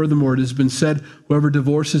 31, furthermore, it has been said, whoever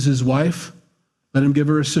divorces his wife, let him give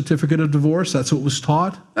her a certificate of divorce. That's what was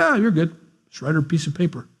taught. You're good. Just write her a piece of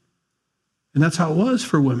paper. And that's how it was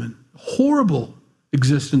for women. Horrible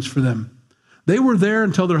existence for them. They were there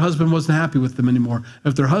until their husband wasn't happy with them anymore.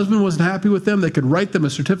 If their husband wasn't happy with them, they could write them a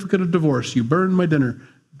certificate of divorce. You burned my dinner.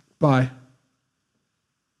 Bye.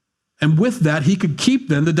 And with that, he could keep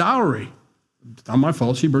then the dowry. It's not my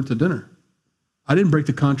fault. She burnt the dinner. I didn't break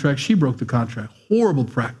the contract. She broke the contract. Horrible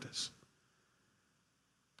practice.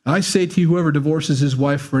 I say to you, whoever divorces his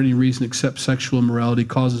wife for any reason except sexual immorality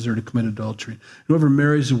causes her to commit adultery. Whoever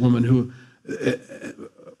marries a woman who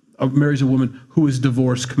is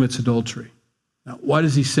divorced commits adultery. Now, why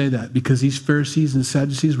does he say that? Because these Pharisees and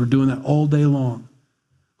Sadducees were doing that all day long.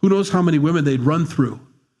 Who knows how many women they'd run through?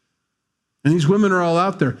 And these women are all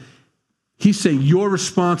out there. He's saying, you're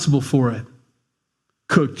responsible for it.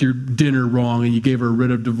 Cooked your dinner wrong and you gave her a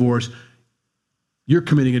writ of divorce. You're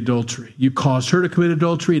committing adultery. You caused her to commit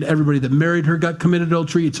adultery, and everybody that married her got committed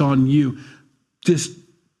adultery. It's on you. It's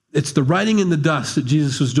the writing in the dust that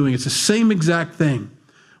Jesus was doing. It's the same exact thing.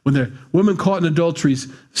 When the woman caught in adultery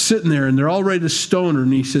is sitting there and they're all ready to stone her,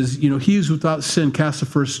 and he says, he who's without sin cast the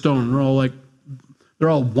first stone. They're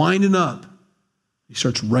all winding up. He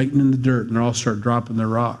starts writing in the dirt, and they all start dropping their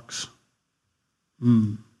rocks.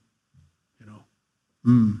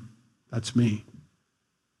 That's me.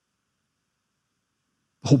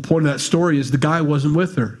 The whole point of that story is the guy wasn't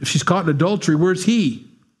with her. If she's caught in adultery, where's he?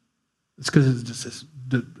 It's because it's just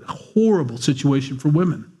this horrible situation for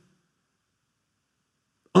women.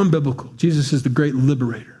 Unbiblical. Jesus is the great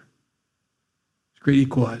liberator. He's a great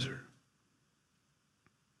equalizer.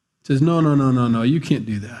 He says, no, you can't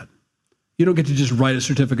do that. You don't get to just write a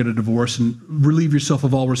certificate of divorce and relieve yourself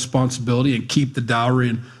of all responsibility and keep the dowry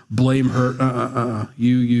and blame her.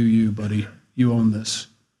 You, buddy. You own this.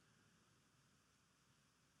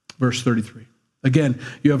 Verse 33. Again,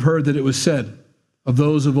 you have heard that it was said of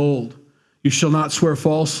those of old, you shall not swear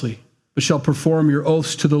falsely, but shall perform your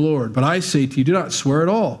oaths to the Lord. But I say to you, do not swear at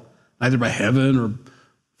all, neither by heaven or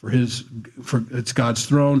for it's God's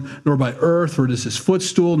throne, nor by earth, for it is his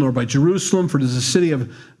footstool, nor by Jerusalem, for it is the city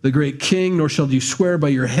of the great king, nor shall you swear by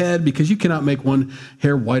your head, because you cannot make one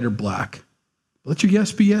hair white or black. But let your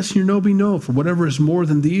yes be yes and your no be no, for whatever is more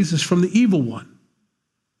than these is from the evil one.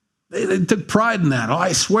 They took pride in that.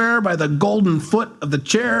 I swear by the golden foot of the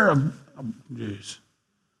chair of... Jeez.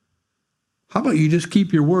 How about you just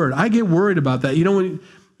keep your word? I get worried about that.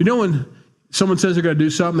 When someone says they're going to do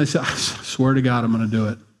something, they say, I swear to God I'm going to do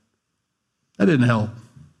it. That didn't help.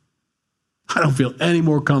 I don't feel any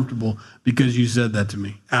more comfortable because you said that to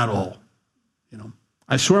me at all.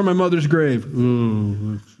 I swear on my mother's grave.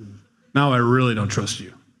 Ooh, now I really don't trust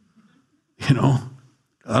you. I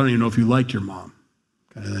don't even know if you like your mom,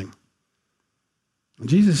 kind of thing. And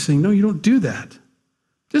Jesus is saying, no, you don't do that.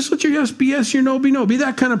 Just let your yes be yes, your no be no. Be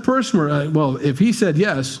that kind of person where, if he said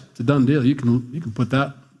yes, it's a done deal. You can put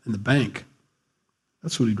that in the bank.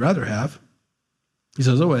 That's what he'd rather have. He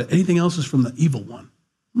says, anything else is from the evil one.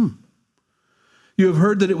 You have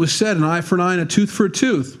heard that it was said, an eye for an eye and a tooth for a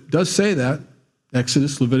tooth. It does say that.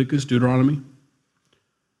 Exodus, Leviticus, Deuteronomy.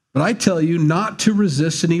 But I tell you not to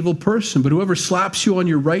resist an evil person, but whoever slaps you on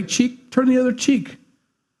your right cheek, turn the other cheek.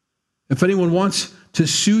 If anyone wants to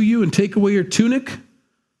sue you and take away your tunic,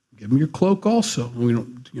 give him your cloak also.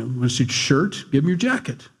 Want to see your shirt, give him your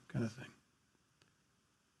jacket, kind of thing.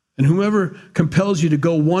 And whoever compels you to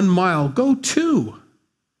go 1 mile, go 2.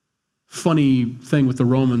 Funny thing with the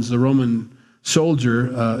Romans, the Roman soldier,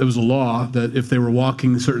 it was a law that if they were walking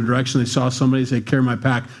in a certain direction, they saw somebody say, carry my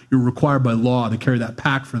pack. You're required by law to carry that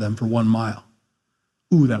pack for them for 1 mile.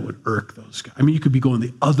 Ooh, that would irk those guys. You could be going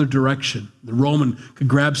the other direction. The Roman could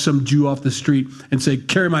grab some Jew off the street and say,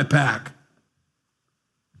 carry my pack.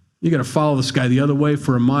 You got to follow this guy the other way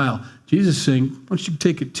for 1 mile. Jesus is saying, why don't you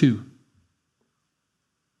take it 2?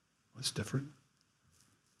 That's different.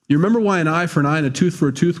 You remember why an eye for an eye and a tooth for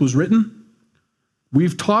a tooth was written?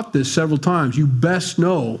 We've taught this several times. You best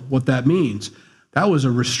know what that means. That was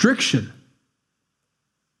a restriction.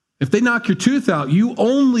 If they knock your tooth out, you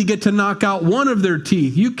only get to knock out one of their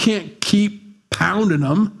teeth. You can't keep pounding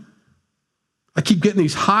them. I keep getting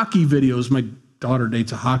these hockey videos. My daughter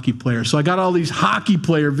dates a hockey player, so I got all these hockey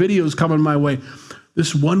player videos coming my way.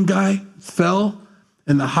 This one guy fell,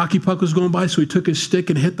 and the hockey puck was going by, so he took his stick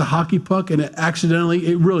and hit the hockey puck, and it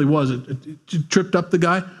tripped up the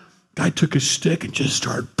guy. Guy took his stick and just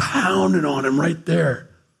started pounding on him right there.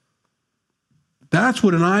 That's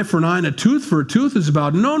what an eye for an eye and a tooth for a tooth is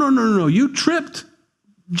about. No. You tripped.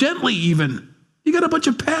 Gently even. You got a bunch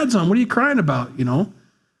of pads on. What are you crying about, You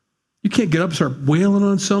can't get up and start wailing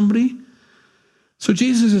on somebody. So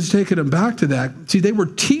Jesus is taking them back to that. See, they were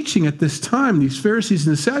teaching at this time, these Pharisees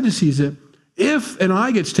and the Sadducees, that if an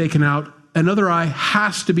eye gets taken out, another eye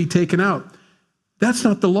has to be taken out. That's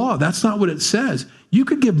not the law. That's not what it says. You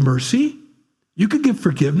could give mercy. You could give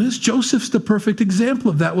forgiveness. Joseph's the perfect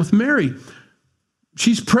example of that with Mary.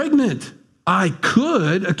 She's pregnant. I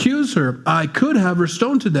could accuse her. I could have her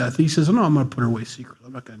stoned to death. He says, no, I'm going to put her away secretly.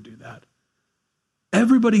 I'm not going to do that.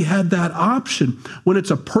 Everybody had that option. When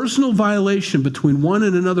it's a personal violation between one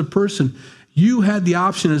and another person, you had the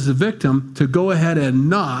option as the victim to go ahead and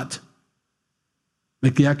not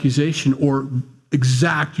make the accusation or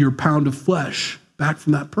exact your pound of flesh back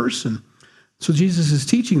from that person. So Jesus is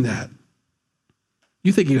teaching that.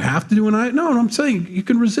 You think you have to do an eye? No, I'm saying you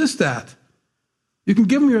can resist that. You can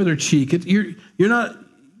give them your other cheek.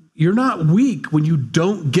 You're not weak when you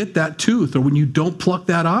don't get that tooth or when you don't pluck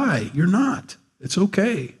that eye. You're not. It's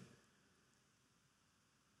okay.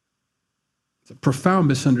 It's a profound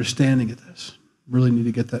misunderstanding of this. Really need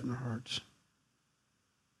to get that in our hearts.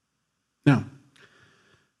 Now,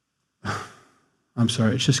 I'm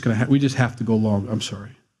sorry. It's just we just have to go long. I'm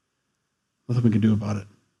sorry. Nothing we can do about it.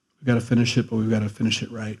 We've got to finish it, but we've got to finish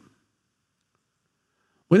it right.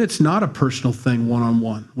 When it's not a personal thing,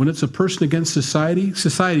 one-on-one, when it's a person against society,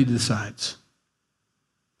 society decides.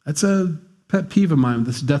 That's a pet peeve of mine,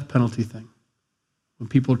 this death penalty thing. When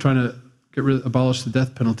people are trying to abolish the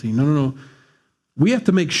death penalty. No. We have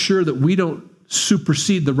to make sure that we don't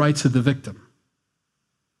supersede the rights of the victim.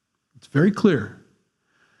 It's very clear.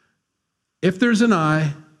 If there's an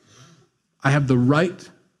eye, I have the right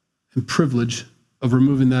and privilege of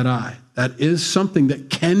removing that eye. That is something that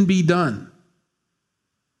can be done.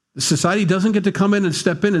 The society doesn't get to come in and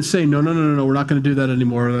step in and say, no, we're not going to do that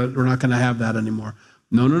anymore. We're not going to have that anymore.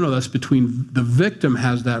 No, that's between the victim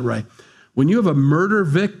has that right. When you have a murder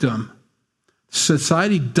victim,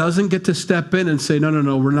 society doesn't get to step in and say,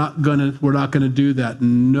 no, we're not going to do that.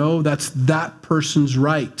 No, that's that person's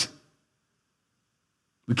right.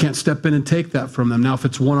 We can't step in and take that from them. Now, if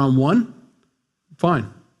it's one-on-one,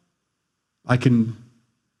 fine. I can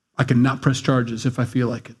not press charges if I feel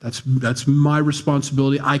like it. That's my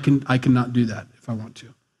responsibility. I cannot do that if I want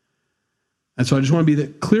to. And so I just want to be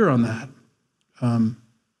clear on that.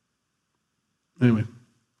 Anyway,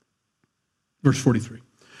 verse 43.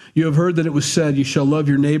 You have heard that it was said, you shall love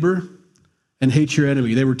your neighbor and hate your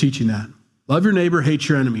enemy. They were teaching that. Love your neighbor, hate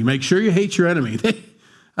your enemy. Make sure you hate your enemy.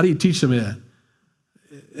 How do you teach them that?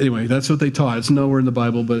 Anyway, that's what they taught. It's nowhere in the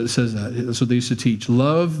Bible, but it says that. That's what they used to teach.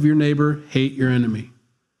 Love your neighbor, hate your enemy.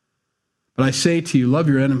 But I say to you, love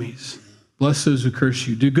your enemies. Bless those who curse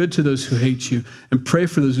you. Do good to those who hate you. And pray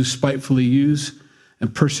for those who spitefully use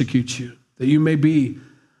and persecute you, that you may be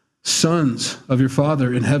sons of your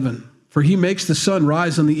Father in heaven. For he makes the sun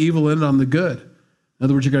rise on the evil and on the good. In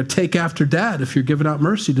other words, you're going to take after dad if you're giving out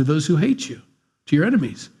mercy to those who hate you, to your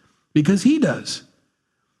enemies, because he does.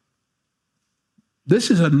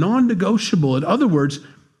 This is a non-negotiable. In other words,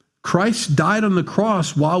 Christ died on the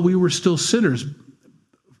cross while we were still sinners.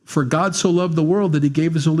 For God so loved the world that he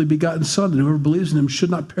gave his only begotten Son, and whoever believes in him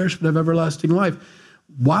should not perish but have everlasting life.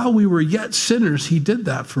 While we were yet sinners, he did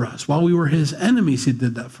that for us. While we were his enemies, he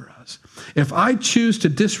did that for us. If I choose to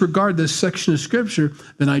disregard this section of Scripture,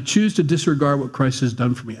 then I choose to disregard what Christ has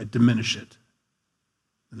done for me. I diminish it,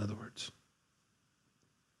 in other words.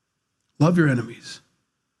 Love your enemies.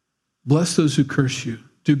 Bless those who curse you.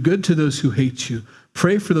 Do good to those who hate you.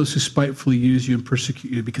 Pray for those who spitefully use you and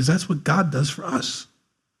persecute you, because that's what God does for us.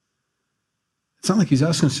 It's not like he's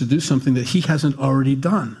asking us to do something that he hasn't already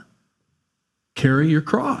done. Carry your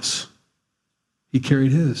cross. He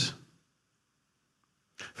carried his.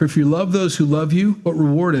 For if you love those who love you, what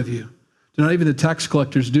reward have you? Do not even the tax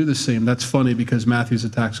collectors do the same? That's funny because Matthew's a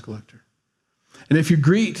tax collector. And if you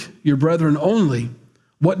greet your brethren only,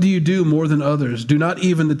 what do you do more than others? Do not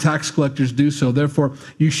even the tax collectors do so? Therefore,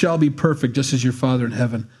 you shall be perfect, just as your Father in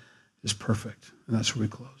heaven is perfect. And that's where we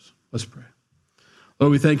close. Let's pray.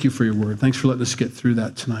 Lord, we thank you for your word. Thanks for letting us get through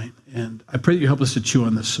that tonight. And I pray that you help us to chew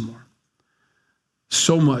on this some more.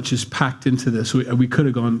 So much is packed into this. We could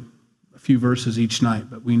have gone a few verses each night,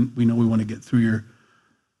 but we know we want to get through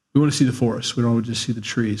we want to see the forest. We don't want to just see the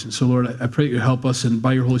trees. And so, Lord, I pray that you help us, and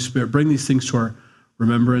by your Holy Spirit, bring these things to our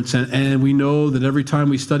remembrance. And we know that every time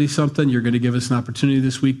we study something, you're going to give us an opportunity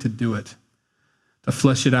this week to do it, to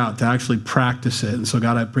flesh it out, to actually practice it. And so,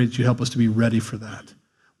 God, I pray that you help us to be ready for that.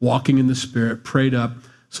 Walking in the Spirit, prayed up,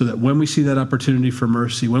 so that when we see that opportunity for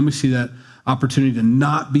mercy, when we see that opportunity to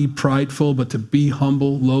not be prideful, but to be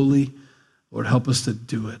humble, lowly, Lord, help us to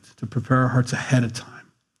do it, to prepare our hearts ahead of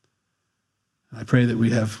time. And I pray that we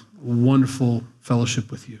have wonderful fellowship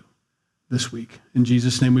with you this week. In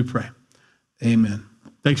Jesus' name we pray. Amen.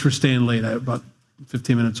 Thanks for staying late. I about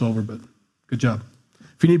 15 minutes over, but good job.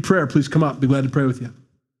 If you need prayer, please come up. Be glad to pray with you.